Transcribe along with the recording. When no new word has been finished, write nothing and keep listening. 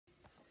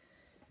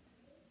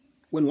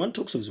When one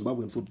talks of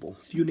Zimbabwean football,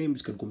 few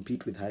names can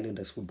compete with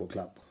Highlanders Football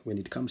Club when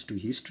it comes to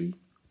history,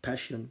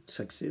 passion,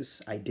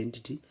 success,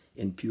 identity,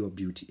 and pure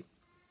beauty.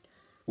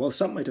 While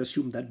some might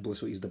assume that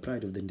Bosso is the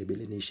pride of the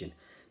Ndebele nation,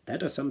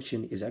 that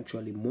assumption is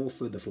actually more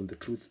further from the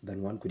truth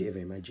than one could ever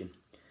imagine.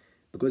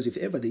 Because if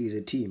ever there is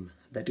a team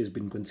that has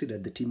been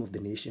considered the team of the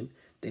nation,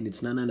 then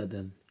it's none other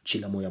than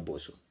Chilamoya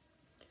Bosso.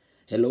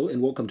 Hello and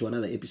welcome to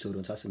another episode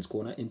on Sassen's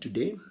Corner, and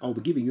today I'll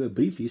be giving you a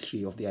brief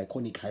history of the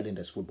iconic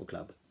Highlanders Football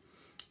Club.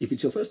 If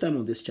it's your first time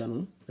on this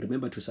channel,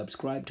 remember to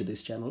subscribe to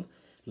this channel,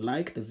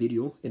 like the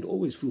video, and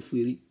always feel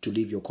free to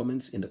leave your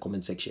comments in the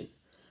comment section.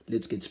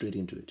 Let's get straight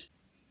into it.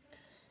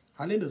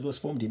 Highlanders was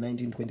formed in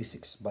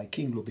 1926 by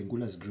King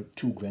Lobengula's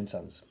two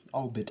grandsons,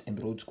 Albert and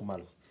Rhodes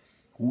Khumalo,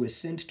 who were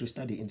sent to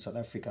study in South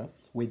Africa,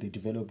 where they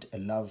developed a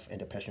love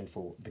and a passion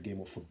for the game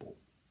of football.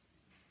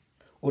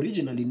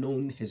 Originally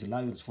known as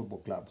Lions Football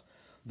Club,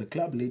 the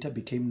club later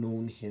became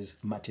known as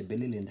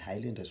Matabeleland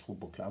Highlanders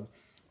Football Club,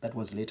 that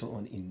was later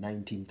on in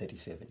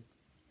 1937.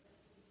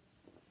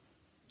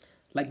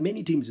 Like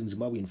many teams in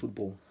Zimbabwean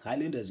football,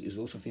 Highlanders is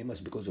also famous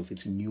because of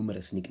its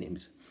numerous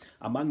nicknames.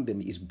 Among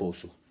them is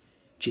Bosso,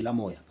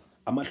 Chilamoya,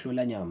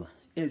 Amahlolanyama,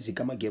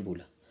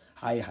 Ezikamagebula,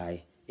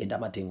 Hai, and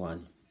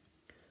Amatengwane.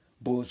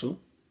 Bosso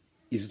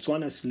is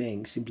Tswana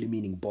slang simply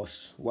meaning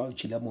boss, while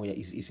Chilamoya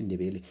is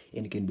isiNdebele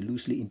and can be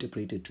loosely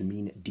interpreted to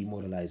mean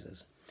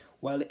demoralizers.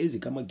 While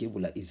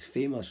Ezikamagebula is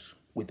famous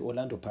with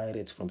Orlando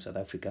Pirates from South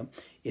Africa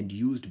and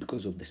used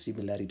because of the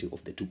similarity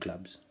of the two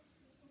clubs.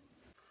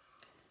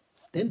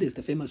 Then there's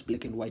the famous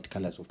black and white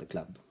colors of the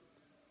club.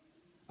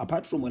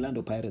 Apart from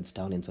Orlando Pirates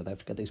Town in South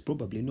Africa, there's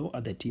probably no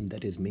other team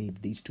that has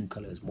made these two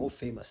colors more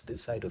famous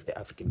this side of the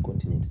African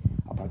continent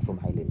apart from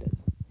Highlanders.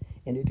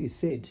 And it is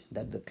said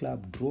that the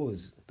club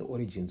draws the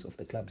origins of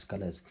the club's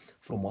colors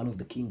from one of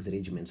the king's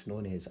regiments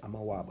known as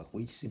Amawaba,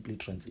 which simply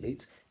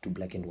translates to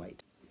black and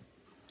white.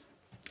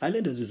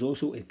 Highlanders is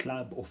also a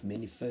club of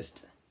many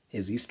firsts,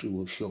 as history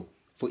will show.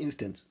 For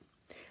instance,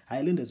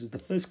 Highlanders is the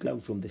first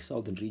club from the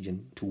southern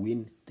region to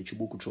win the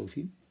Chibuku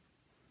Trophy.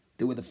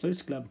 They were the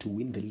first club to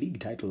win the league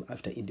title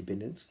after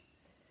independence.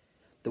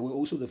 They were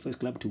also the first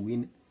club to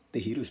win the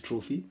Heroes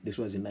Trophy, this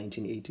was in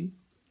 1980,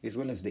 as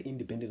well as the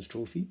Independence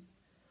Trophy.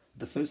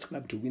 The first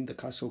club to win the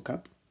Castle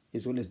Cup,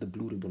 as well as the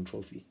Blue Ribbon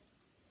Trophy.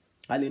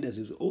 Highlanders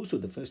is also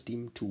the first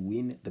team to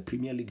win the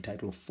Premier League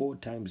title 4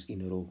 times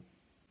in a row.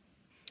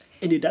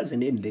 And it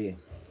doesn't end there,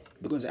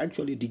 because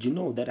actually, did you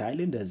know that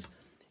Highlanders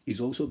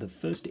is also the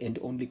first and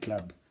only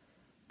club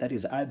that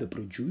has either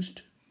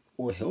produced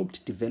or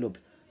helped develop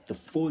the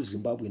 4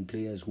 Zimbabwean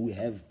players who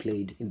have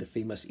played in the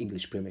famous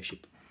English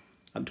Premiership?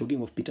 I'm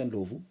talking of Peter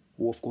Ndlovu,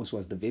 who of course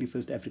was the very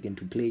first African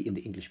to play in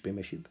the English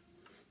Premiership.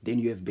 Then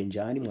you have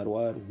Benjani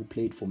Marwar, who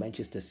played for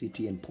Manchester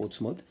City and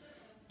Portsmouth.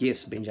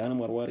 Yes, Benjani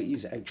Marwar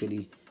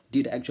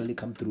did actually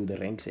come through the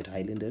ranks at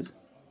Highlanders.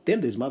 Then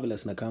there's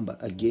Marvelous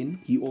Nakamba. Again,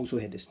 he also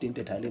had a stint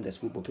at Highlanders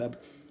Football Club.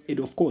 And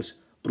of course,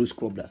 Bruce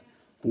Krobler,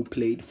 who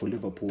played for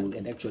Liverpool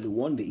and actually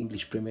won the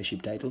English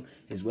Premiership title,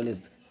 as well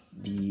as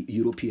the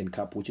European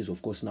Cup, which is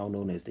of course now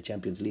known as the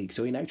Champions League.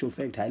 So in actual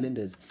fact,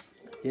 Highlanders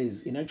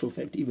is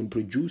even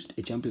produced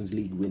a Champions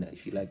League winner,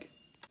 if you like.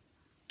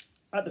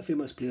 Other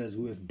famous players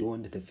who have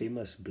donned the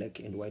famous black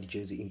and white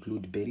jersey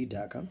include Berry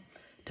Daka,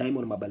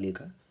 Taimon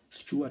Mabaleka,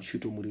 Stuart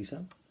Shuto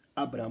Murisa,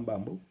 Abraham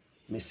Bambo,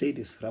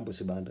 Mercedes Rambo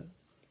Sibanda,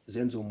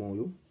 Zenzo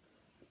Moyo,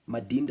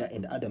 Madinda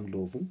and Adam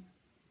Ndlovu,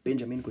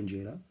 Benjamin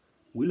Konjera,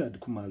 Willard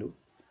Khumalo,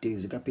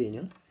 Daisy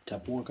Kapenya,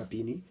 Tapua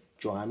Kapini,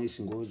 Johannes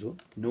Ngozo,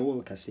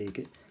 Noel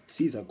Kaseke,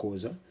 Caesar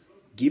Koza,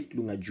 Gift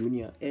Lunga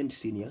Jr. and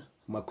Senior,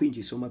 Makwinji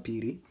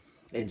Somapiri,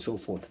 and so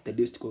forth. The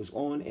list goes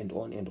on and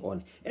on and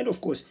on. And of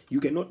course, you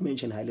cannot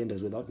mention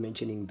Highlanders without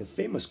mentioning the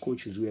famous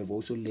coaches who have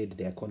also led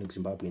the iconic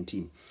Zimbabwean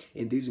team.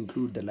 And these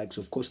include the likes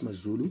of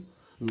Cosmas Zulu,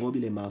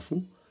 Ngobile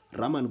Mafu,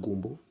 Raman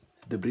Gumbo,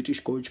 the British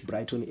coach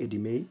Brighton Eddie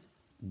May,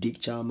 Dick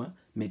Chama,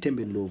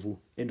 Metembe Ndlovu,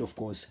 and of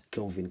course,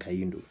 Kelvin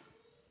Kayindu.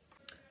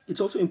 It's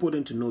also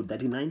important to note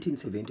that in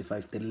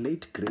 1975, the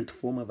late great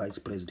former Vice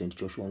President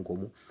Joshua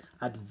Nkomo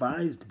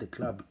advised the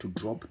club to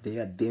drop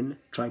their then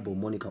tribal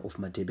moniker of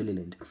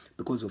Matabeleland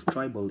because of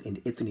tribal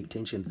and ethnic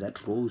tensions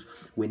that rose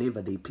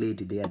whenever they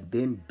played their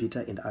then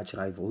bitter and arch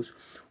rivals,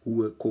 who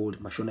were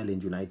called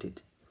Mashonaland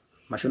United.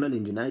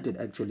 Mashonaland United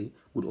actually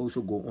would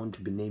also go on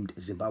to be named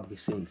Zimbabwe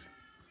Saints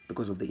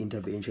because of the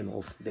intervention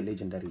of the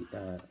legendary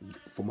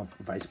former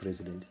Vice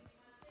President.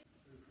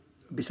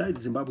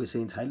 Besides Zimbabwe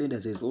Saints,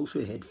 Highlanders has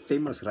also had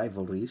famous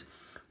rivalries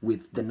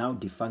with the now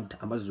defunct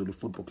Amazulu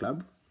Football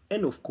Club,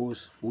 and of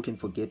course, who can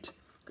forget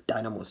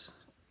Dynamos,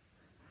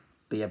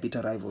 their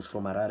bitter rivals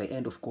from Harare,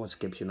 and of course,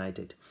 Cape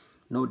United.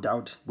 No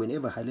doubt,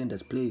 whenever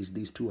Highlanders plays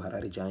these two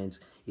Harare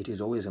giants, it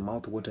is always a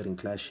mouth-watering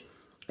clash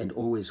and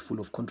always full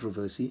of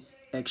controversy,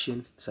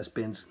 action,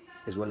 suspense,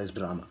 as well as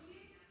drama.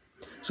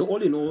 So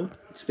all in all,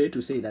 it's fair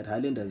to say that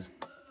Highlanders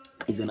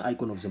is an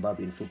icon of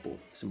Zimbabwean football.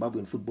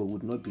 Zimbabwean football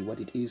would not be what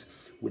it is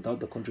without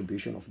the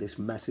contribution of this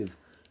massive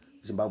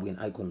Zimbabwean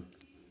icon.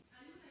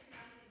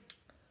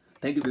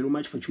 Thank you very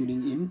much for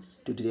tuning in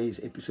to today's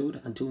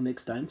episode. Until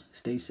next time,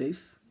 stay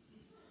safe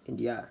And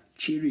yeah,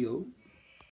 cheerio.